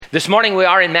This morning we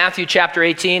are in Matthew chapter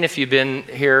 18. If you've been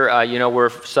here, you know we're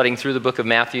studying through the book of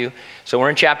Matthew. So we're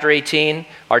in chapter 18.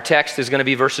 Our text is going to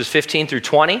be verses 15 through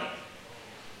 20.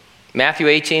 Matthew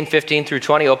 18, 15 through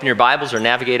 20. Open your Bibles or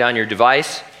navigate on your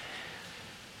device.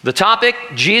 The topic,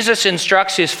 Jesus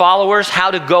instructs his followers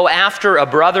how to go after a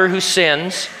brother who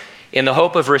sins in the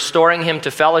hope of restoring him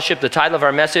to fellowship. The title of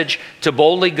our message, To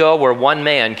Boldly Go Where One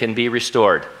Man Can Be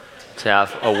Restored. Let's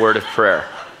have a word of prayer.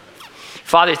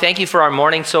 Father, thank you for our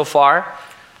morning so far.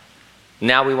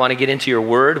 Now we want to get into your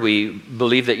word. We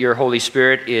believe that your Holy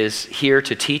Spirit is here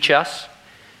to teach us,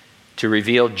 to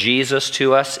reveal Jesus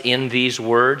to us in these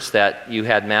words that you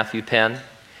had Matthew pen,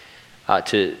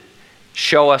 to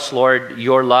show us, Lord,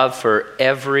 your love for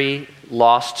every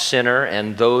lost sinner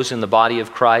and those in the body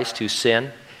of Christ who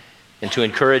sin, and to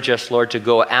encourage us, Lord, to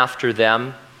go after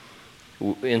them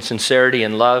in sincerity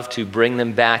and love, to bring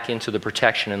them back into the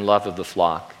protection and love of the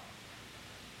flock.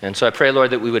 And so I pray,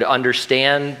 Lord, that we would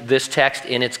understand this text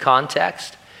in its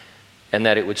context and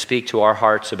that it would speak to our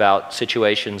hearts about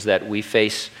situations that we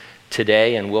face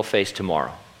today and will face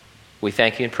tomorrow. We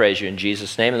thank you and praise you in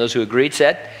Jesus' name. And those who agreed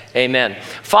said, amen.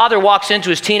 Father walks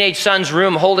into his teenage son's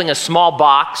room holding a small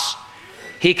box.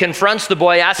 He confronts the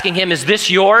boy, asking him, "Is this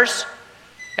yours?"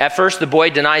 At first, the boy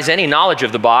denies any knowledge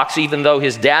of the box, even though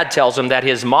his dad tells him that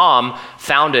his mom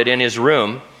found it in his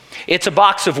room. It's a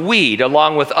box of weed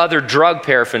along with other drug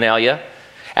paraphernalia.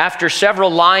 After several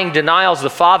lying denials, the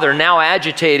father, now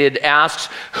agitated, asks,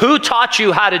 "Who taught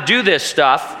you how to do this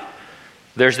stuff?"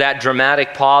 There's that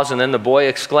dramatic pause, and then the boy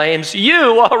exclaims,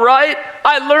 "You, all right?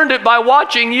 I learned it by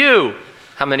watching you."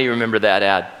 How many remember that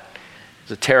ad? It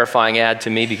was a terrifying ad to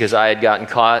me because I had gotten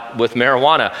caught with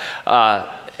marijuana.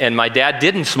 And my dad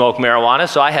didn't smoke marijuana,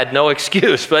 so I had no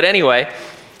excuse. But anyway,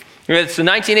 it's the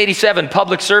 1987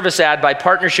 public service ad by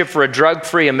Partnership for a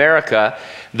Drug-Free America.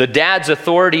 The dad's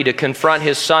authority to confront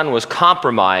his son was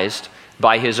compromised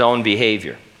by his own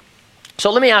behavior.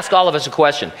 So let me ask all of us a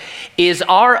question. Is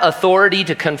our authority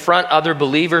to confront other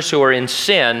believers who are in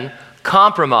sin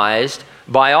compromised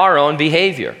by our own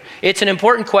behavior? It's an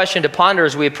important question to ponder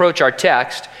as we approach our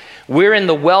text. We're in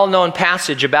the well-known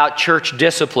passage about church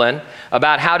discipline,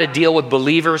 about how to deal with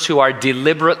believers who are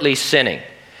deliberately sinning.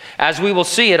 As we will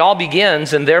see, it all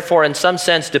begins and therefore in some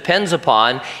sense depends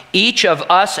upon each of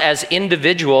us as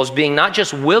individuals being not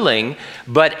just willing,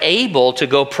 but able to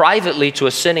go privately to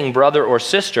a sinning brother or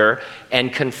sister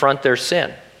and confront their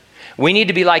sin. We need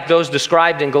to be like those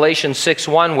described in Galatians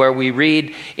 6:1, where we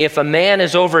read, "If a man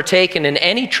is overtaken in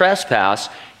any trespass,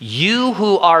 you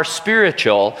who are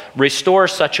spiritual, restore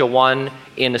such a one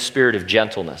in a spirit of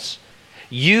gentleness."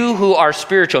 You who are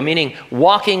spiritual, meaning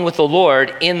walking with the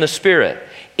Lord in the Spirit.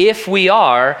 If we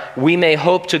are, we may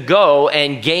hope to go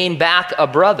and gain back a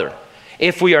brother.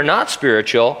 If we are not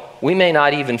spiritual, we may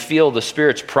not even feel the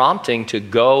Spirit's prompting to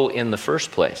go in the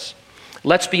first place.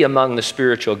 Let's be among the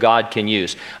spiritual God can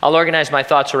use. I'll organize my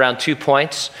thoughts around 2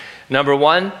 points. Number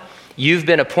one, you've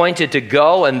been appointed to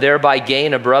go and thereby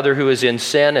gain a brother who is in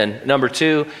sin. And number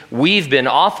two, we've been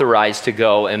authorized to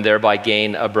go and thereby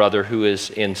gain a brother who is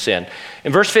in sin.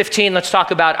 In verse 15, let's talk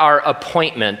about our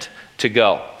appointment to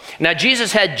go. Now,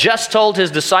 Jesus had just told his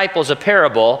disciples a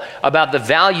parable about the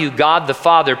value God the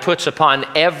Father puts upon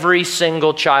every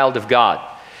single child of God.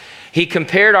 He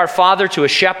compared our Father to a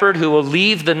shepherd who will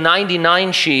leave the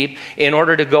 99 sheep in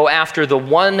order to go after the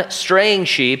one straying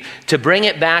sheep to bring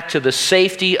it back to the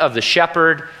safety of the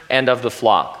shepherd and of the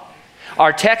flock.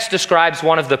 Our text describes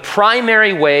one of the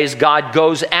primary ways God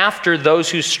goes after those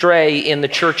who stray in the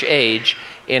church age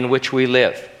in which we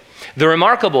live. The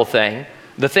remarkable thing,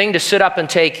 the thing to sit up and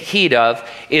take heed of,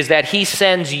 is that he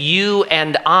sends you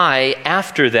and I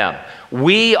after them.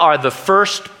 We are the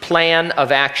first plan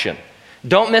of action.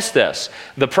 Don't miss this.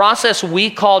 The process we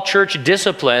call church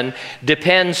discipline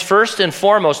depends first and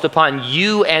foremost upon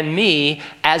you and me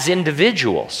as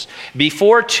individuals.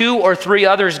 Before 2 or 3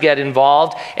 others get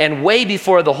involved, and way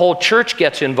before the whole church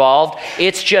gets involved,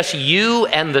 it's just you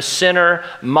and the sinner,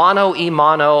 mano y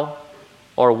mano,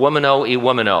 or womano y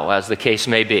womano, as the case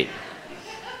may be.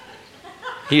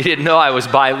 You didn't know I was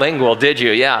bilingual, did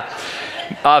you? Yeah.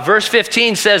 Verse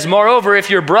 15 says, "Moreover, if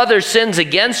your brother sins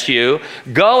against you,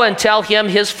 go and tell him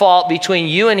his fault between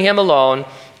you and him alone.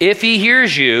 If he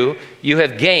hears you, you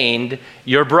have gained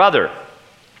your brother."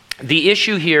 The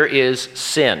issue here is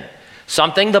sin,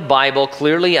 something the Bible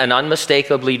clearly and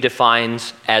unmistakably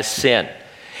defines as sin.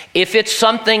 If it's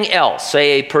something else,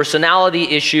 say a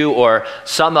personality issue or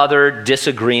some other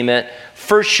disagreement,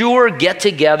 for sure get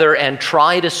together and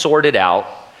try to sort it out.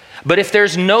 But if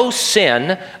there's no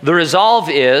sin, the resolve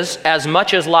is, as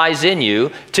much as lies in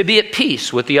you, to be at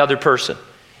peace with the other person.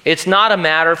 It's not a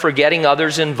matter for getting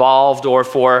others involved or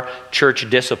for church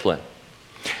discipline.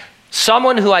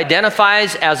 Someone who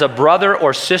identifies as a brother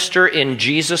or sister in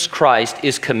Jesus Christ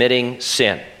is committing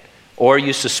sin, or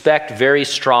you suspect very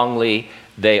strongly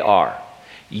they are.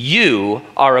 You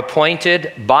are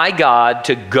appointed by God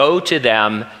to go to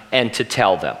them and to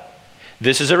tell them.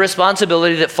 This is a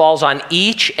responsibility that falls on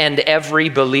each and every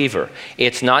believer.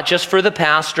 It's not just for the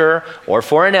pastor or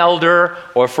for an elder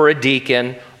or for a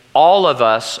deacon. All of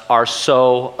us are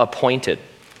so appointed.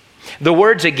 The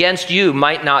words "against you"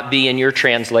 might not be in your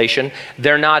translation.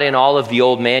 They're not in all of the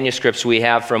old manuscripts we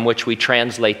have from which we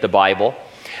translate the Bible.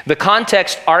 The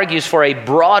context argues for a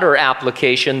broader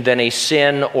application than a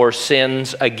sin or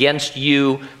sins against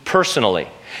you personally.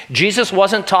 Jesus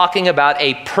wasn't talking about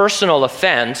a personal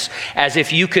offense as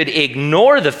if you could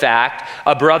ignore the fact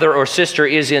a brother or sister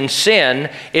is in sin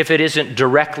if it isn't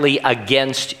directly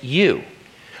against you.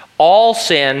 All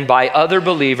sin by other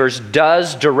believers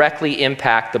does directly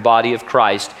impact the body of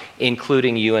Christ,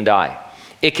 including you and I.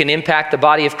 It can impact the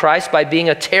body of Christ by being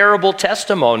a terrible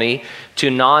testimony to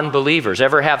non-believers.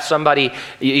 Ever have somebody,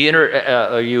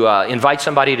 you invite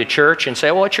somebody to church and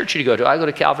say, "Well, what church do you go to?" "I go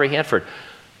to Calvary Hanford."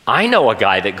 "I know a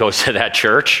guy that goes to that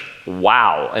church."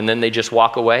 "Wow." And then they just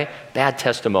walk away. Bad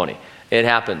testimony. It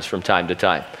happens from time to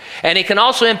time. And it can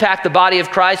also impact the body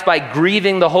of Christ by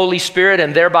grieving the Holy Spirit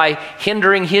and thereby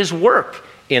hindering his work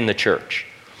in the church.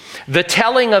 The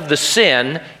telling of the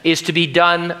sin is to be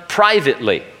done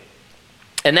privately.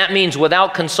 And that means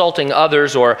without consulting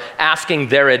others or asking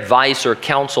their advice or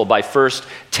counsel by first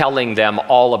telling them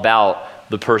all about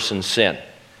the person's sin.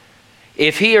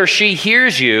 If he or she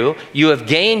hears you, you have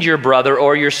gained your brother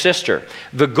or your sister.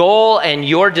 The goal and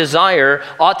your desire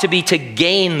ought to be to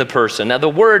gain the person. Now, the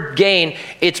word gain,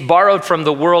 it's borrowed from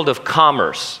the world of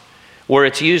commerce, where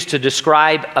it's used to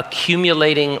describe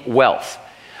accumulating wealth.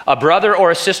 A brother or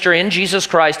a sister in Jesus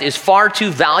Christ is far too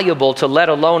valuable to let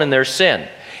alone in their sin.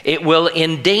 It will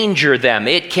endanger them.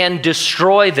 It can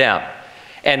destroy them,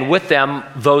 and with them,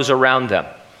 those around them.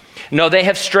 No, they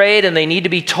have strayed and they need to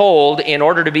be told in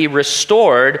order to be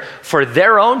restored for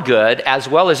their own good as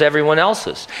well as everyone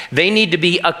else's. They need to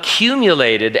be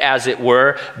accumulated, as it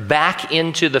were, back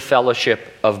into the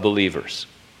fellowship of believers.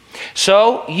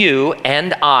 So you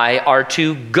and I are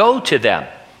to go to them.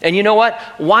 And you know what?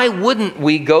 Why wouldn't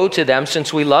we go to them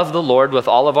since we love the Lord with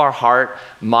all of our heart,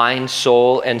 mind,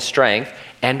 soul, and strength,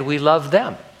 and we love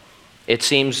them? It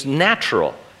seems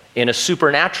natural in a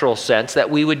supernatural sense that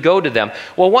we would go to them.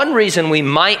 Well, one reason we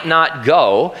might not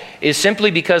go is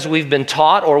simply because we've been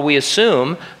taught or we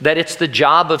assume that it's the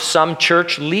job of some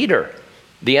church leader.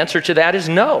 The answer to that is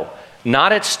no.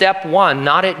 Not at step one,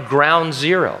 not at ground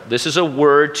zero. This is a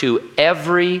word to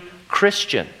every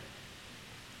Christian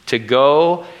to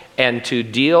go and to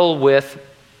deal with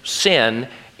sin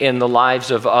in the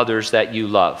lives of others that you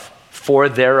love for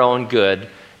their own good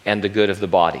and the good of the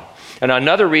body. And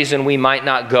another reason we might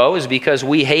not go is because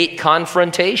we hate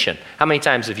confrontation. How many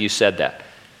times have you said that?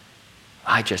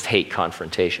 "I just hate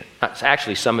confrontation."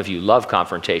 Actually, some of you love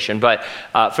confrontation, but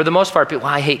for the most part, people,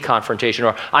 "I hate confrontation,"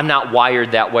 or "I'm not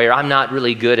wired that way," or "I'm not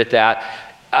really good at that."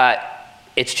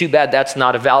 It's too bad that's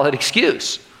not a valid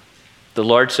excuse. The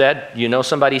Lord said, you know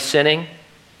somebody's sinning,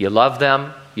 you love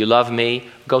them, you love me,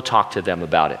 go talk to them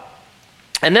about it.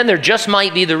 And then there just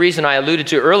might be the reason I alluded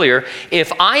to earlier.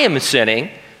 If I am sinning,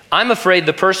 I'm afraid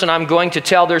the person I'm going to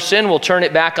tell their sin will turn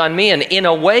it back on me and in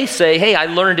a way say, "Hey, I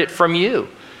learned it from you."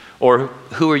 Or,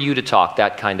 "Who are you to talk?"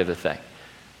 That kind of a thing.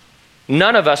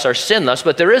 None of us are sinless,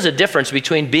 but there is a difference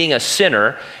between being a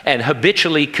sinner and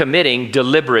habitually committing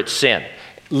deliberate sin,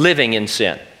 living in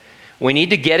sin. We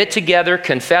need to get it together,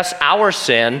 confess our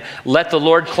sin, let the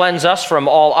Lord cleanse us from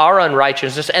all our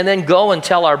unrighteousness, and then go and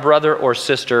tell our brother or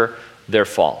sister their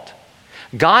fault.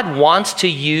 God wants to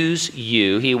use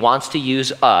you, He wants to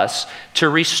use us to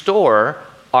restore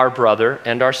our brother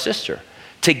and our sister,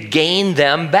 to gain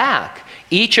them back.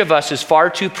 Each of us is far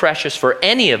too precious for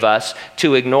any of us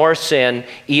to ignore sin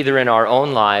either in our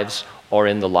own lives or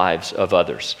in the lives of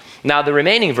others. Now, the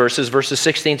remaining verses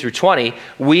 16 through 20,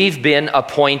 we've been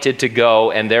appointed to go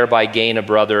and thereby gain a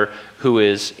brother who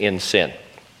is in sin.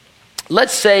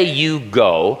 Let's say you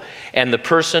go and the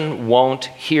person won't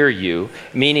hear you,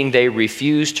 meaning they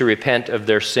refuse to repent of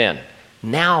their sin.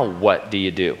 Now what do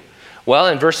you do? Well,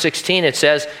 in verse 16 it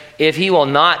says, "If he will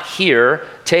not hear,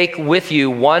 take with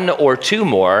you one or two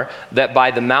more, that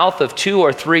by the mouth of 2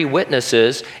 or 3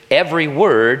 witnesses every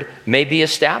word may be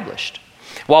established."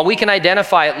 While we can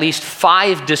identify at least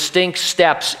 5 distinct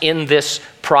steps in this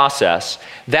process,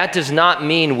 that does not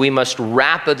mean we must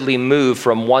rapidly move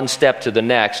from one step to the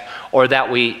next or that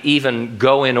we even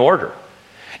go in order.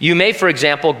 You may, for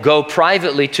example, go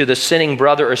privately to the sinning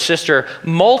brother or sister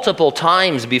multiple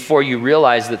times before you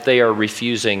realize that they are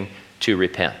refusing to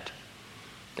repent.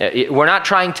 We're not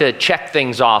trying to check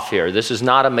things off here. This is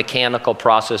not a mechanical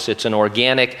process. It's an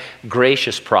organic,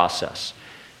 gracious process.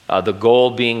 The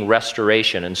goal being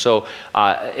restoration. And so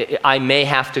I may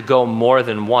have to go more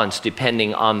than once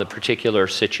depending on the particular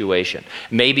situation.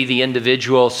 Maybe the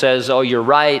individual says, oh, you're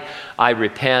right, I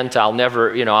repent, I'll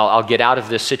never, I'll get out of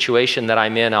this situation that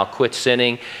I'm in, I'll quit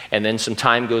sinning, and then some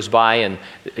time goes by and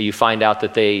you find out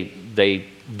that they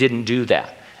didn't do that.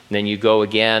 And then you go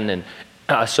again, and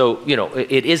so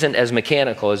it isn't as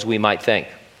mechanical as we might think.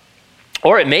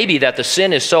 Or it may be that the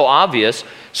sin is so obvious,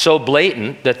 so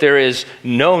blatant, that there is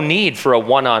no need for a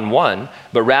one-on-one,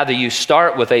 but rather you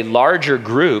start with a larger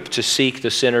group to seek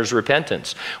the sinner's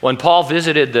repentance. When Paul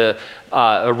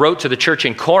wrote to the church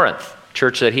in Corinth,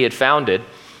 church that he had founded,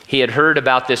 he had heard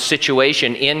about this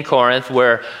situation in Corinth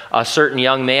where a certain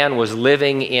young man was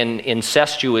living in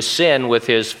incestuous sin with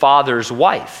his father's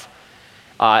wife.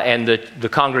 And the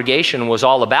congregation was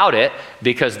all about it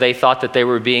because they thought that they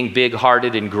were being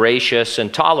big-hearted and gracious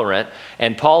and tolerant.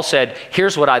 And Paul said,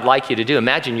 here's what I'd like you to do.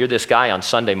 Imagine you're this guy on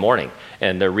Sunday morning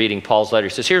and they're reading Paul's letter.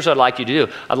 He says, here's what I'd like you to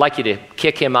do. I'd like you to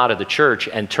kick him out of the church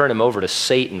and turn him over to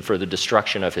Satan for the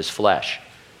destruction of his flesh.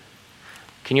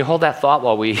 Can you hold that thought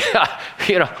while we,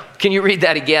 can you read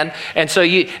that again? And so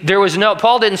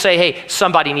Paul didn't say, hey,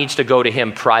 somebody needs to go to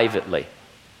him privately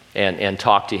and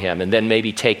talk to him, and then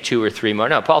maybe take 2 or 3 more.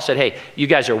 No, Paul said, hey, you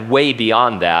guys are way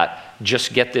beyond that.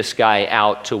 Just get this guy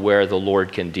out to where the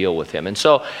Lord can deal with him. And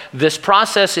so this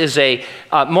process is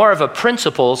more of a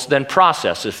principles than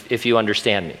process, if you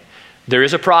understand me. There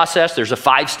is a process, there's a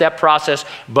 5-step process,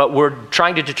 but we're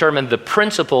trying to determine the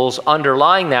principles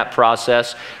underlying that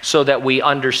process so that we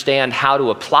understand how to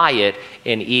apply it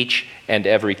in each and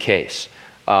every case.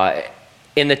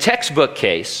 In the textbook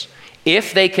case,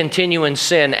 if they continue in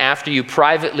sin after you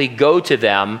privately go to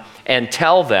them and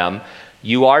tell them,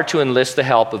 you are to enlist the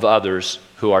help of others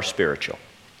who are spiritual.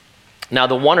 Now,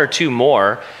 the 1 or 2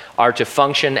 more are to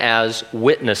function as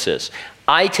witnesses.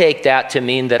 I take that to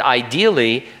mean that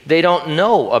ideally they don't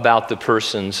know about the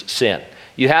person's sin.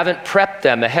 You haven't prepped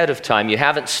them ahead of time. You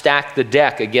haven't stacked the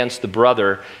deck against the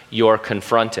brother you're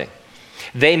confronting.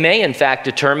 They may, in fact,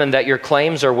 determine that your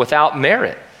claims are without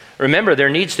merit. Remember, there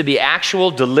needs to be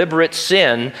actual deliberate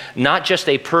sin, not just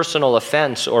a personal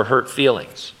offense or hurt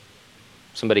feelings.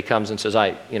 Somebody comes and says,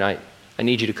 I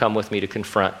need you to come with me to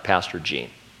confront Pastor Gene.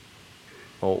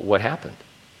 Well, what happened?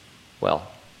 Well,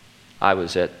 I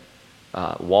was at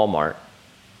Walmart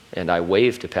and I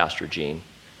waved to Pastor Gene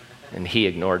and he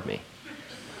ignored me.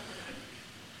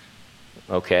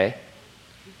 Okay?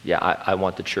 Yeah, I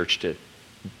want the church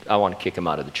I want to kick him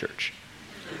out of the church.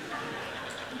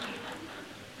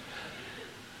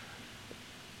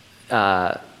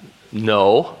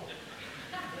 No,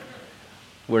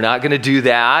 we're not going to do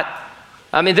that.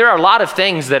 I mean, there are a lot of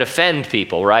things that offend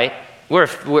people, right?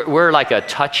 We're like a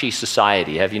touchy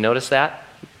society. Have you noticed that?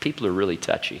 People are really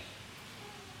touchy.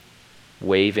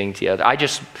 Waving to the other.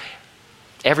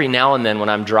 Every now and then when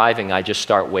I'm driving, I just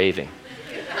start waving.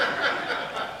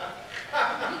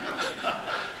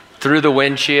 Through the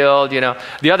windshield,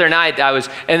 The other night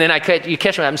you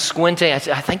catch me, I'm squinting. I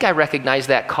said, I think I recognize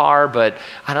that car, but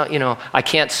I don't, I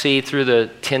can't see through the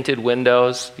tinted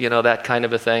windows, that kind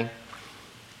of a thing.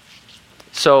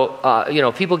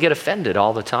 So, people get offended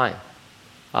all the time.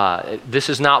 This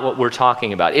is not what we're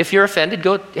talking about. If you're offended,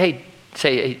 say,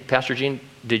 hey, Pastor Gene,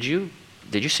 did you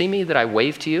see me that I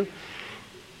waved to you?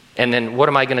 And then what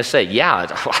am I going to say? Yeah,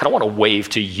 I don't want to wave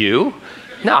to you.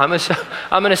 No, I'm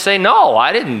going to say, no,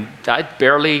 I didn't. I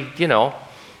barely, know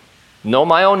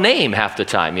my own name half the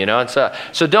time, So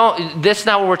that's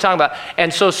not what we're talking about.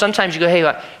 And so sometimes you go, hey,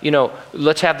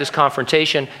 let's have this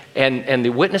confrontation. And the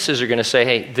witnesses are going to say,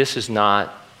 hey, this is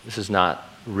not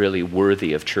really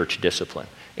worthy of church discipline.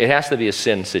 It has to be a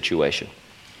sin situation.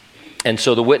 And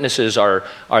so the witnesses are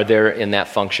there in that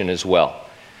function as well.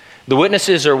 The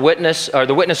witness or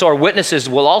witnesses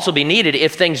will also be needed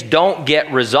if things don't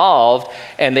get resolved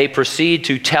and they proceed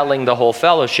to telling the whole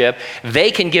fellowship. They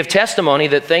can give testimony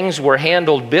that things were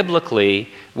handled biblically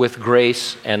with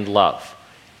grace and love.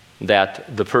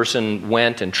 That the person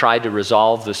went and tried to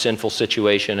resolve the sinful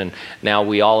situation, and now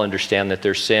we all understand that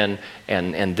there's sin,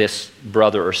 and this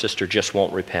brother or sister just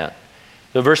won't repent.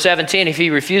 So verse 17, if he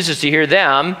refuses to hear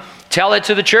them, tell it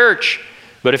to the church.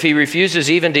 But if he refuses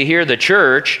even to hear the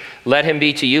church, let him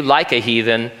be to you like a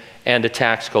heathen and a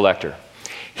tax collector.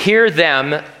 Hear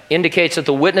them indicates that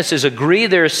the witnesses agree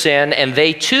their sin and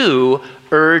they too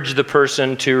urge the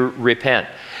person to repent.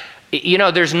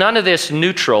 There's none of this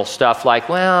neutral stuff like,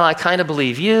 well, I kind of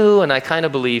believe you and I kind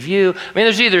of believe you. I mean,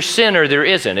 there's either sin or there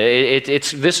isn't.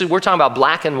 We're talking about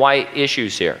black and white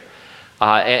issues here.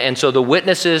 And so the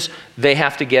witnesses, they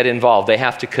have to get involved. They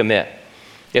have to commit.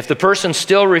 If the person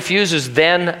still refuses,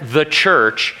 then the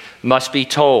church must be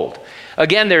told.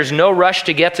 Again, there's no rush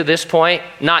to get to this point,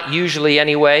 not usually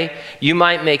anyway. You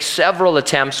might make several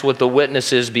attempts with the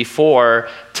witnesses before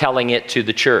telling it to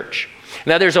the church.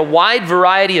 Now, there's a wide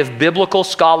variety of biblical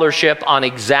scholarship on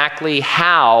exactly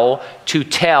how to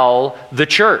tell the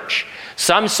church.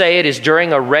 Some say it is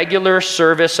during a regular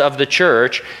service of the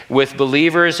church with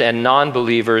believers and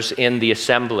non-believers in the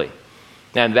assembly.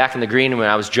 And back in the green room,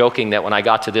 I was joking that when I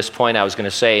got to this point, I was going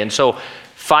to say, and so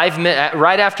 5 minutes,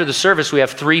 right after the service, we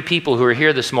have 3 people who are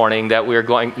here this morning that we're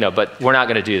going, no, but we're not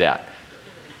going to do that.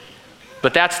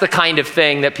 But that's the kind of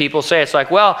thing that people say. It's like,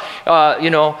 well,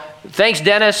 thanks,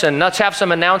 Dennis, and let's have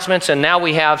some announcements, and now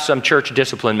we have some church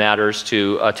discipline matters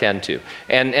to attend to.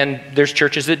 And there's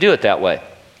churches that do it that way.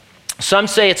 Some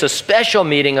say it's a special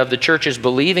meeting of the church's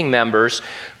believing members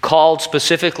called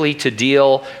specifically to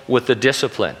deal with the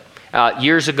discipline.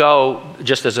 Years ago,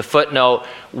 just as a footnote,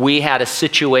 we had a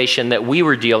situation that we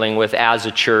were dealing with as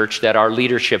a church that our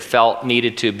leadership felt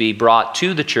needed to be brought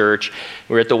to the church.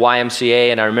 We were at the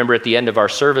YMCA, and I remember at the end of our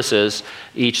services,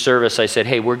 each service, I said,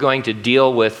 hey, we're going to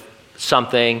deal with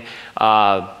something,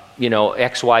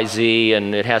 XYZ,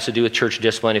 and it has to do with church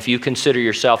discipline. If you consider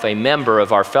yourself a member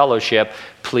of our fellowship,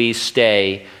 please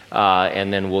stay.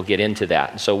 And then we'll get into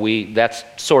that. So that's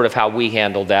sort of how we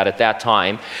handled that at that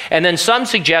time. And then some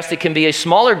suggest it can be a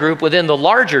smaller group within the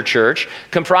larger church,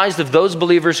 comprised of those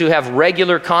believers who have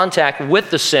regular contact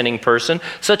with the sinning person,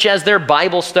 such as their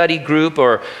Bible study group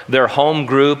or their home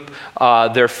group,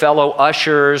 their fellow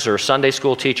ushers or Sunday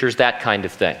school teachers, that kind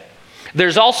of thing.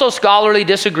 There's also scholarly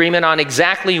disagreement on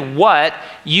exactly what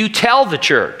you tell the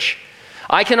church.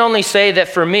 I can only say that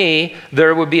for me,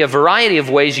 there would be a variety of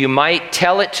ways you might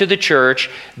tell it to the church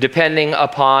depending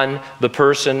upon the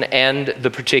person and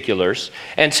the particulars.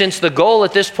 And since the goal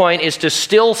at this point is to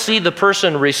still see the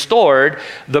person restored,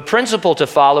 the principle to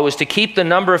follow is to keep the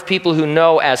number of people who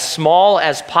know as small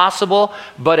as possible,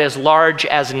 but as large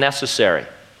as necessary.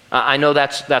 I know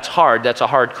that's hard. That's a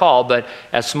hard call, but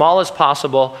as small as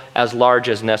possible, as large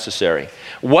as necessary.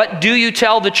 What do you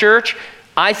tell the church?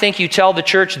 I think you tell the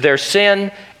church their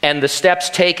sin and the steps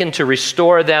taken to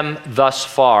restore them thus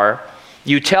far.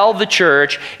 You tell the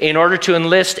church in order to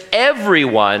enlist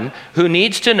everyone who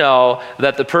needs to know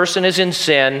that the person is in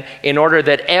sin, in order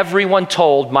that everyone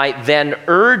told might then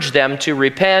urge them to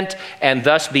repent and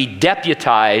thus be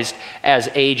deputized as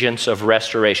agents of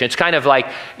restoration. It's kind of like,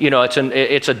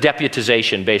 it's a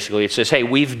deputization, basically. It says, hey,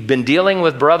 we've been dealing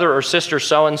with brother or sister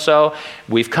so-and-so.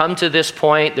 We've come to this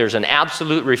point. There's an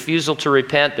absolute refusal to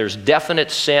repent. There's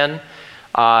definite sin.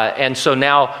 And so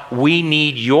now we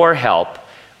need your help.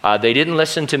 They didn't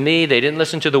listen to me. They didn't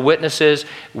listen to the witnesses.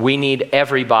 We need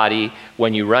everybody,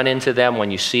 when you run into them, when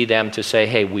you see them, to say,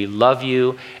 hey, we love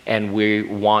you and we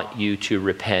want you to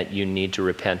repent. You need to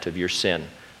repent of your sin.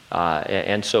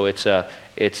 And so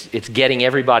it's getting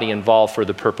everybody involved for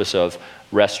the purpose of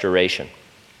restoration.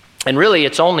 And really,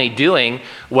 it's only doing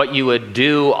what you would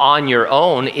do on your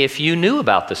own if you knew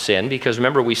about the sin, because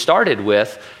remember, we started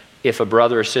with if a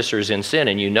brother or sister is in sin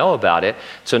and you know about it.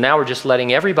 So now we're just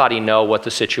letting everybody know what the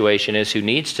situation is who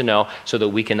needs to know, so that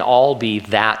we can all be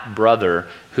that brother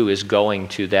who is going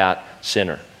to that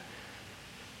sinner.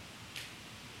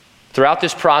 Throughout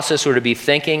this process, we're to be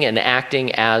thinking and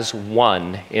acting as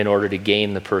one in order to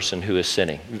gain the person who is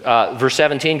sinning. Verse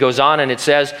 17 goes on and it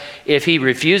says, if he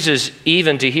refuses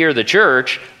even to hear the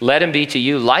church, let him be to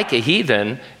you like a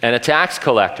heathen and a tax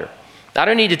collector. I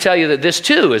don't need to tell you that this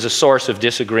too is a source of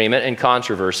disagreement and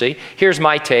controversy. Here's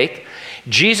my take.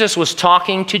 Jesus was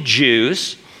talking to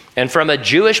Jews, and from a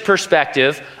Jewish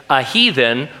perspective, a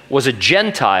heathen was a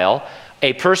Gentile,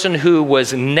 a person who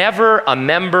was never a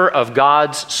member of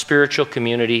God's spiritual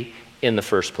community in the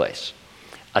first place.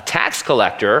 A tax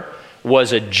collector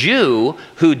was a Jew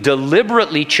who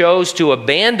deliberately chose to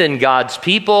abandon God's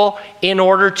people in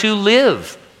order to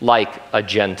live like a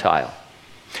Gentile.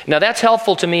 Now that's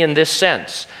helpful to me in this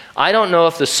sense. I don't know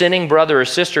if the sinning brother or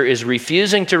sister is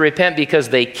refusing to repent because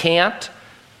they can't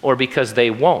or because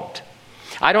they won't.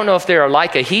 I don't know if they are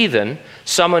like a heathen,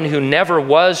 someone who never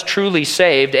was truly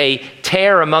saved, a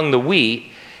tare among the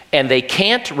wheat, and they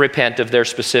can't repent of their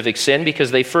specific sin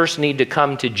because they first need to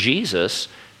come to Jesus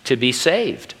to be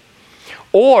saved.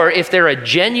 Or if they're a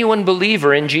genuine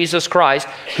believer in Jesus Christ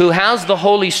who has the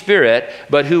Holy Spirit,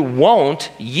 but who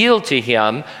won't yield to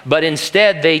him, but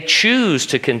instead they choose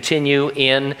to continue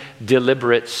in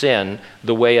deliberate sin,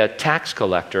 the way a tax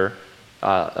collector,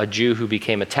 a Jew who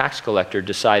became a tax collector,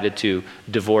 decided to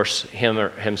divorce him or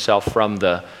himself from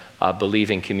the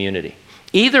believing community.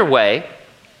 Either way,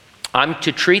 I'm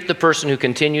to treat the person who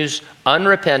continues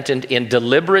unrepentant in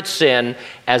deliberate sin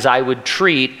as I would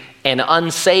treat an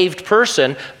unsaved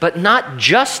person, but not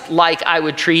just like I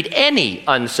would treat any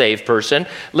unsaved person.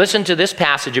 Listen to this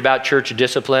passage about church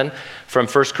discipline from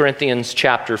 1 Corinthians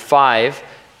chapter 5.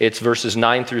 It's verses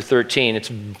 9 through 13. It's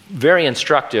very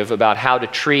instructive about how to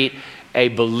treat a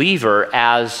believer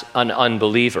as an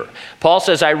unbeliever. Paul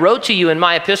says, I wrote to you in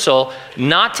my epistle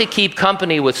not to keep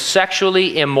company with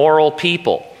sexually immoral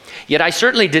people. Yet I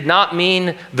certainly did not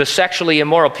mean the sexually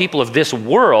immoral people of this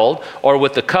world, or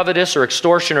with the covetous or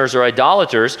extortioners or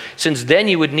idolaters, since then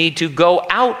you would need to go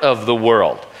out of the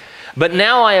world. But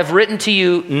now I have written to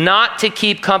you not to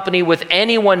keep company with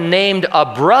anyone named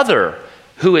a brother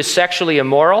who is sexually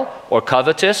immoral or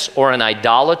covetous or an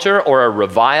idolater or a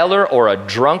reviler or a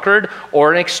drunkard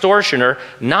or an extortioner,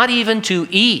 not even to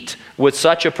eat with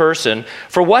such a person.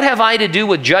 For what have I to do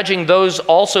with judging those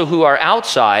also who are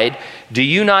outside? Do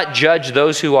you not judge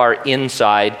those who are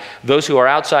inside? Those who are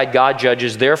outside God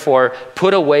judges. Therefore,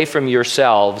 put away from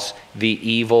yourselves the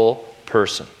evil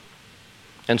person.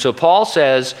 And so Paul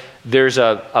says there's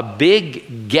a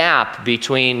big gap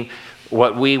between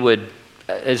what we would,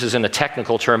 this isn't a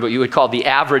technical term, but you would call the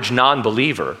average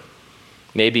non-believer,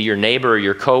 maybe your neighbor or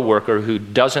your coworker who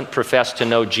doesn't profess to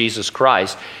know Jesus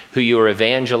Christ, who you are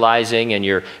evangelizing and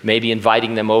you're maybe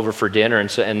inviting them over for dinner,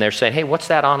 and they're saying, hey, what's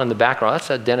that on in the background? That's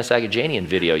a Dennis Agajanian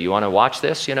video. You want to watch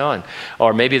this?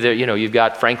 Or maybe you've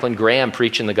got Franklin Graham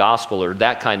preaching the gospel or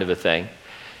that kind of a thing.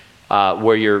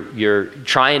 Where you're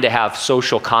trying to have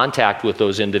social contact with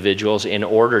those individuals in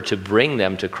order to bring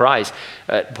them to Christ.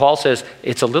 Paul says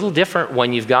it's a little different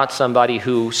when you've got somebody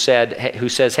who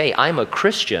says, hey, I'm a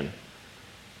Christian.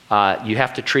 You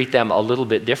have to treat them a little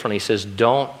bit differently. He says,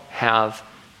 don't have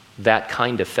that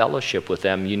kind of fellowship with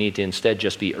them. You need to instead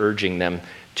just be urging them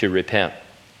to repent.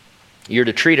 You're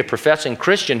to treat a professing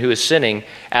Christian who is sinning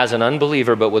as an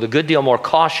unbeliever, but with a good deal more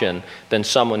caution than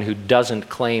someone who doesn't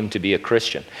claim to be a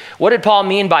Christian. What did Paul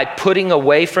mean by putting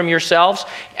away from yourselves?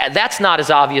 That's not as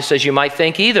obvious as you might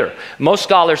think either. Most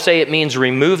scholars say it means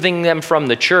removing them from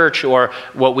the church, or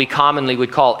what we commonly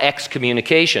would call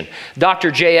excommunication. Dr.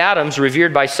 J. Adams,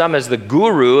 revered by some as the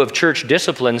guru of church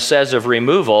discipline, says of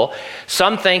removal,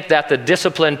 some think that the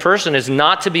disciplined person is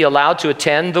not to be allowed to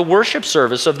attend the worship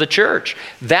service of the church.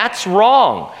 That's wrong.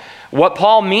 What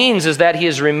Paul means is that he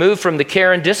is removed from the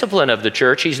care and discipline of the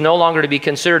church. He's no longer to be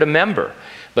considered a member.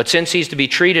 But since he's to be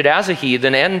treated as a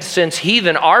heathen, and since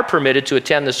heathen are permitted to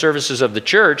attend the services of the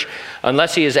church,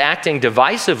 unless he is acting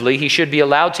divisively, he should be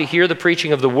allowed to hear the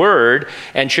preaching of the word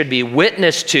and should be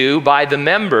witnessed to by the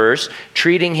members,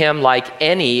 treating him like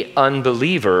any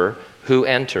unbeliever who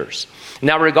enters.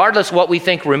 Now, regardless what we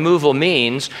think removal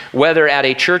means, whether at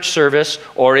a church service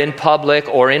or in public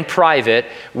or in private,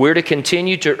 we're to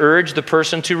continue to urge the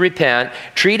person to repent,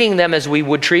 treating them as we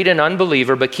would treat an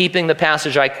unbeliever, but keeping the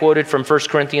passage I quoted from 1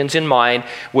 Corinthians in mind,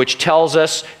 which tells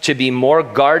us to be more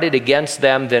guarded against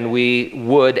them than we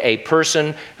would a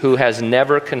person who has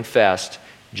never confessed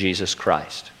Jesus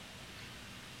Christ.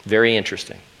 Very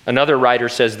interesting. Another writer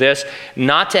says this,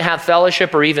 not to have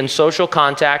fellowship or even social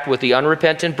contact with the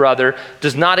unrepentant brother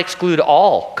does not exclude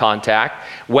all contact.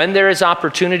 When there is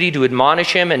opportunity to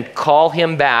admonish him and call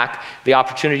him back, the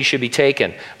opportunity should be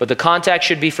taken. But the contact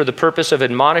should be for the purpose of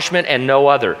admonishment and no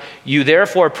other. You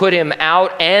therefore put him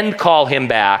out and call him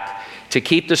back to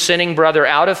keep the sinning brother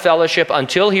out of fellowship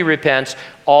until he repents.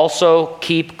 Also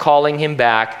keep calling him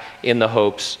back in the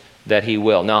hopes that he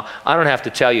will. Now, I don't have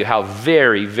to tell you how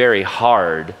very, very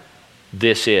hard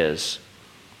this is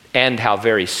and how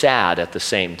very sad at the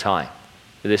same time.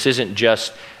 This isn't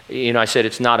just, I said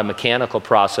it's not a mechanical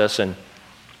process, and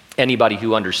anybody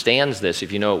who understands this,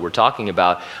 if you know what we're talking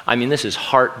about, this is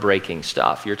heartbreaking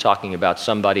stuff. You're talking about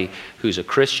somebody who's a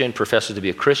Christian, professes to be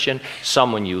a Christian,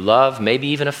 someone you love, maybe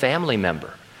even a family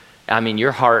member.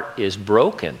 Your heart is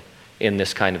broken in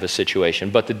this kind of a situation.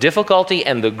 But the difficulty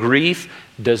and the grief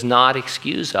does not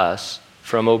excuse us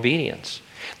from obedience.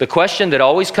 The question that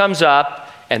always comes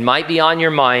up and might be on your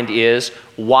mind is,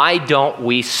 why don't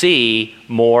we see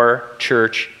more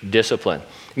church discipline?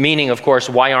 Meaning, of course,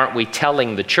 why aren't we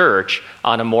telling the church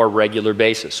on a more regular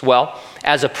basis? Well,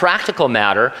 as a practical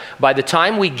matter, by the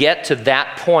time we get to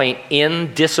that point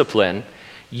in discipline,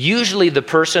 usually the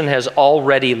person has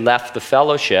already left the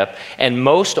fellowship, and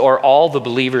most or all the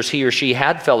believers he or she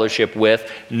had fellowship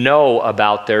with know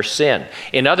about their sin.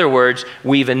 In other words,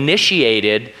 we've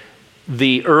initiated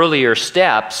the earlier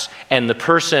steps, and the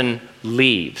person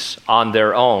leaves on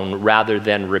their own rather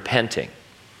than repenting.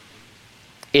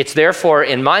 It's therefore,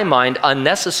 in my mind,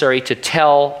 unnecessary to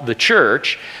tell the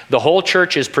church. The whole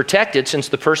church is protected since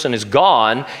the person is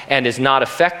gone and is not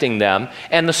affecting them.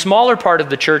 And the smaller part of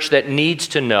the church that needs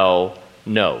to know,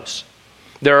 knows.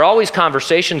 There are always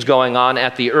conversations going on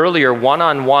at the earlier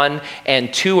one-on-one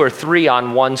and 2 or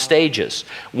 3-on-1 stages.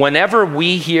 Whenever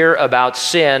we hear about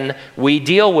sin, we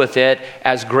deal with it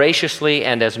as graciously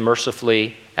and as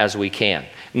mercifully as we can.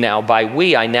 Now, by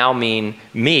we, I now mean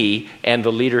me and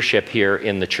the leadership here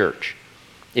in the church.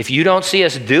 If you don't see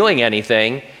us doing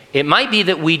anything, it might be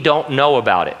that we don't know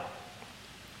about it.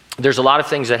 There's a lot of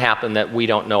things that happen that we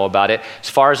don't know about it. As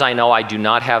far as I know, I do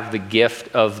not have the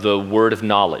gift of the word of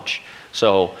knowledge.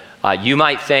 So you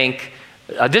might think,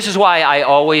 this is why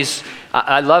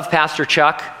I love Pastor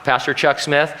Chuck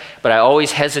Smith, but I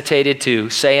always hesitated to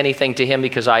say anything to him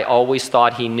because I always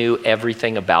thought he knew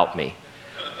everything about me.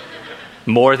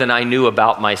 More than I knew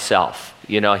about myself.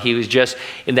 You know, he was just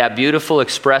in that beautiful,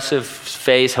 expressive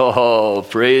face, oh,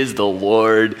 praise the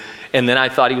Lord. And then I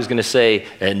thought he was going to say,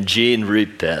 and Gene,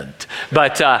 repent.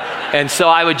 But, and so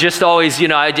I would just always,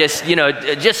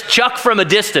 just Chuck from a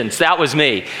distance. That was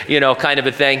me, kind of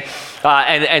a thing.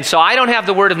 And so I don't have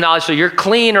the word of knowledge, so you're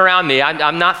clean around me.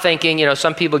 I'm not thinking,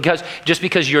 some people, just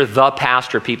because you're the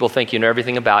pastor, people think you know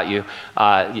everything about you.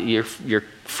 You're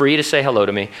free to say hello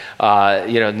to me,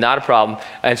 not a problem.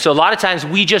 And so a lot of times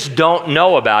we just don't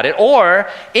know about it, or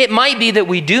it might be that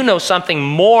we do know something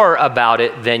more about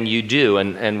it than you do,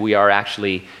 and we are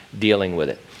actually dealing with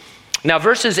it. Now,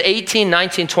 verses 18,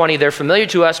 19, 20, they're familiar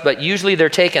to us, but usually they're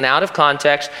taken out of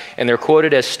context and they're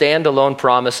quoted as standalone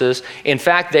promises. In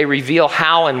fact, they reveal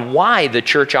how and why the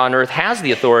church on earth has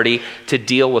the authority to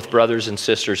deal with brothers and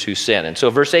sisters who sin. And so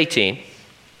verse 18,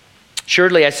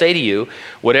 surely I say to you,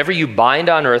 whatever you bind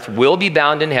on earth will be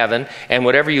bound in heaven, and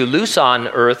whatever you loose on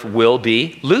earth will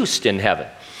be loosed in heaven.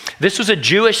 This was a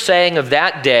Jewish saying of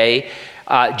that day.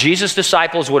 Jesus'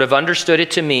 disciples would have understood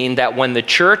it to mean that when the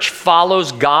church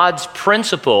follows God's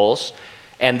principles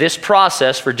and this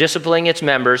process for disciplining its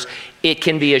members, it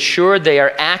can be assured they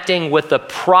are acting with the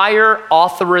prior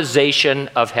authorization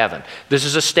of heaven. This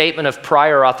is a statement of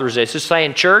prior authorization. This is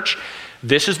saying, church,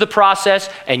 this is the process,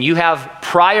 and you have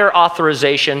prior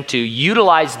authorization to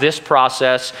utilize this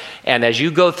process, and as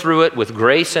you go through it with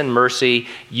grace and mercy,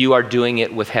 you are doing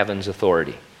it with heaven's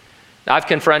authority. I've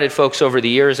confronted folks over the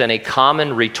years, and a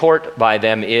common retort by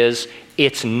them is,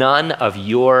 it's none of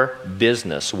your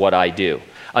business what I do.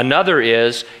 Another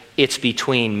is, it's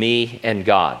between me and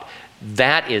God.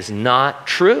 That is not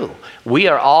true. We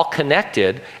are all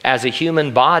connected as a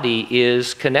human body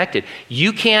is connected.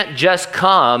 You can't just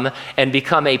come and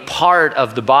become a part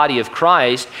of the body of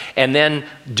Christ and then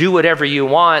do whatever you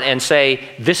want and say,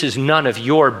 this is none of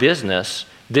your business.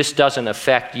 This doesn't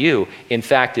affect you. In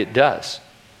fact, it does.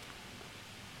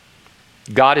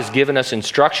 God has given us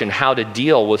instruction how to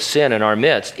deal with sin in our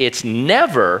midst. It's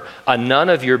never a none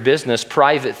of your business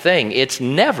private thing. It's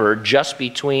never just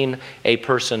between a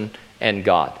person and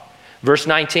God. Verse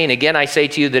 19, again I say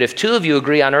to you that if 2 of you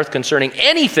agree on earth concerning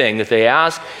anything that they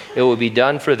ask, it will be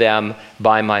done for them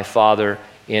by my Father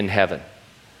in heaven.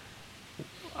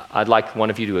 I'd like one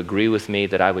of you to agree with me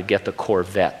that I would get the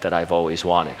Corvette that I've always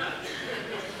wanted.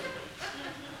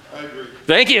 I agree.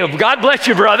 Thank you. God bless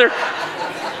you, brother.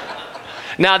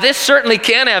 Now, this certainly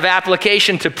can have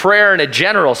application to prayer in a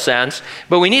general sense,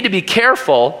 but we need to be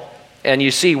careful, and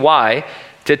you see why,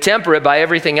 to temper it by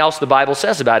everything else the Bible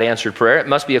says about answered prayer. It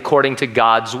must be according to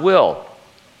God's will.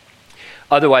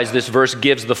 Otherwise, this verse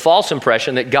gives the false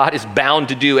impression that God is bound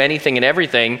to do anything and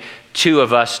everything 2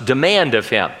 of us demand of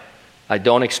him. I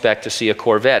don't expect to see a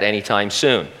Corvette anytime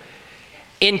soon.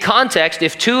 In context,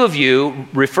 if 2 of you,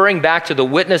 referring back to the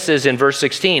witnesses in verse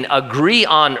 16, agree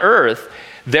on earth,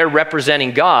 they're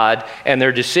representing God, and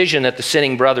their decision that the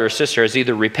sinning brother or sister has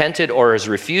either repented or has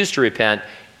refused to repent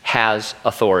has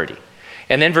authority.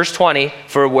 And then verse 20,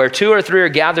 for where 2 or 3 are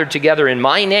gathered together in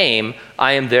my name,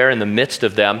 I am there in the midst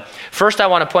of them. First, I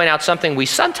want to point out something we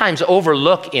sometimes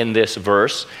overlook in this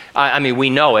verse. I mean, we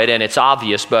know it and it's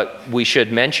obvious, but we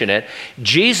should mention it.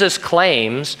 Jesus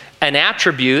claims an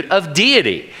attribute of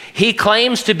deity. He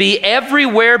claims to be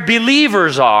everywhere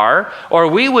believers are, or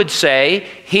we would say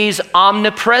he's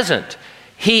omnipresent.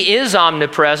 He is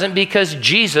omnipresent because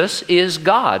Jesus is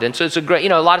God. And so it's a great,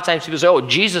 a lot of times people say, oh,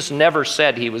 Jesus never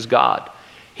said he was God.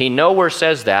 He nowhere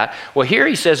says that. Well, here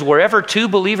he says, wherever two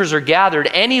believers are gathered,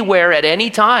 anywhere at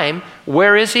any time,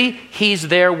 where is he? He's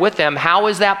there with them. How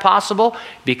is that possible?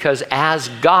 Because as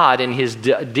God in his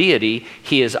deity,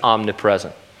 he is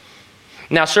omnipresent.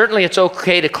 Now, certainly it's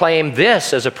okay to claim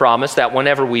this as a promise that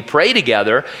whenever we pray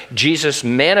together, Jesus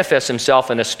manifests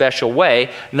himself in a special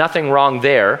way. Nothing wrong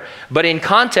there. But in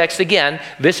context, again,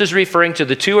 this is referring to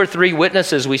the 2 or 3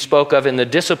 witnesses we spoke of in the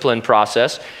discipline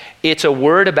process. It's a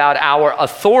word about our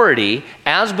authority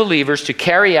as believers to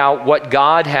carry out what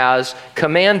God has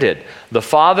commanded. The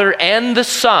Father and the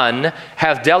Son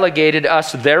have delegated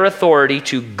us their authority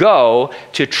to go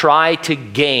to try to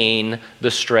gain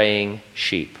the straying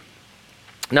sheep.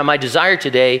 Now, my desire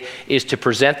today is to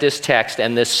present this text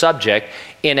and this subject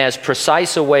in as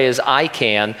precise a way as I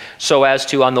can, so as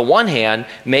to, on the one hand,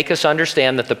 make us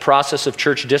understand that the process of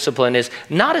church discipline is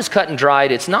not as cut and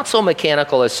dried, it's not so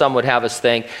mechanical as some would have us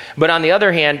think, but on the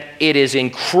other hand, it is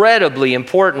incredibly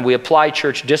important we apply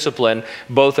church discipline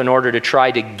both in order to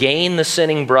try to gain the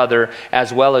sinning brother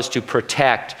as well as to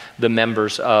protect the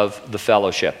members of the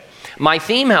fellowship. My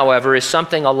theme, however, is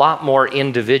something a lot more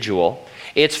individual.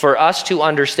 It's for us to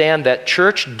understand that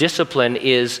church discipline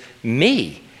is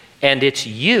me, and it's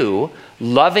you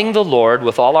loving the Lord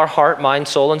with all our heart, mind,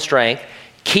 soul, and strength,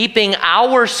 keeping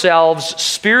ourselves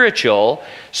spiritual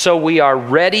so we are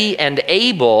ready and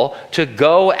able to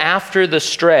go after the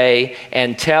stray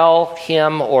and tell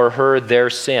him or her their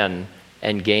sin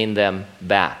and gain them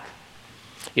back.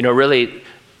 You know, really,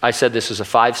 I said this is a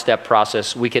 5-step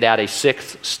process. We could add a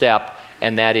 6th step,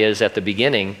 and that is, at the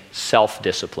beginning,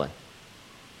 self-discipline.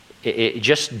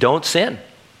 Just don't sin.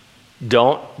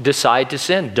 Don't decide to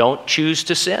sin. Don't choose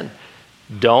to sin.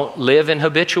 Don't live in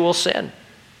habitual sin.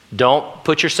 Don't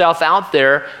put yourself out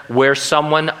there where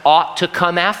someone ought to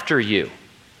come after you.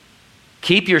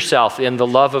 Keep yourself in the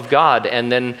love of God,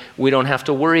 and then we don't have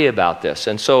to worry about this.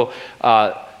 And so,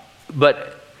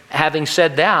 but having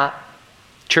said that,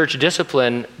 church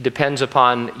discipline depends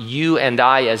upon you and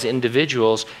I as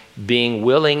individuals being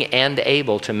willing and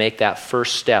able to make that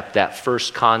first step, that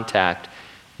first contact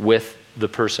with the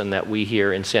person that we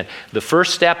hear in sin. The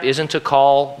first step isn't to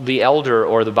call the elder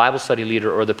or the Bible study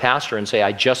leader or the pastor and say,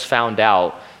 I just found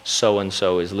out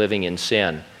so-and-so is living in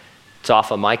sin. It's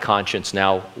off of my conscience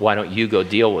now. Why don't you go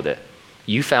deal with it?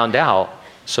 You found out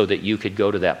so that you could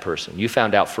go to that person. You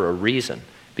found out for a reason,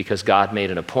 because God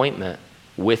made an appointment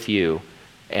with you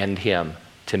and him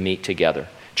to meet together.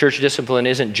 Church discipline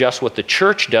isn't just what the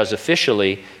church does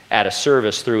officially at a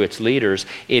service through its leaders.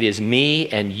 It is me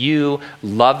and you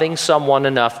loving someone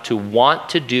enough to want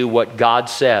to do what God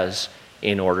says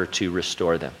in order to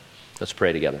restore them. Let's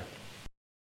pray together.